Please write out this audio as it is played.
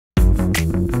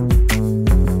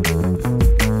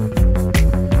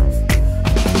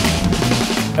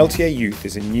LTA Youth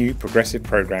is a new progressive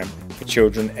programme for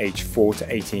children aged 4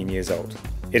 to 18 years old.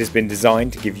 It has been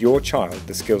designed to give your child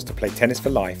the skills to play tennis for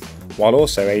life while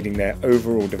also aiding their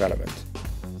overall development.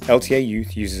 LTA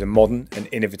Youth uses a modern and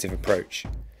innovative approach.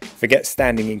 Forget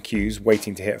standing in queues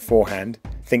waiting to hit a forehand.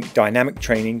 Think dynamic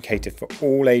training catered for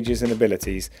all ages and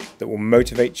abilities that will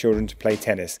motivate children to play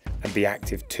tennis and be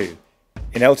active too.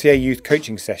 In LTA Youth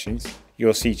coaching sessions,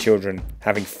 you'll see children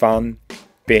having fun,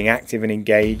 being active and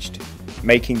engaged,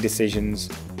 making decisions,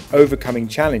 overcoming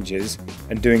challenges,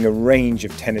 and doing a range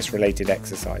of tennis-related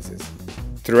exercises.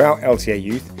 Throughout LTA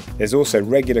Youth, there's also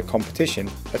regular competition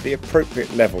at the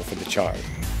appropriate level for the child.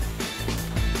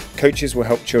 Coaches will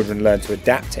help children learn to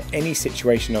adapt to any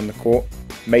situation on the court,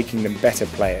 making them better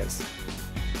players.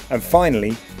 And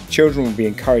finally, children will be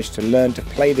encouraged to learn to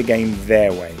play the game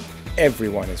their way.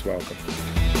 Everyone is welcome.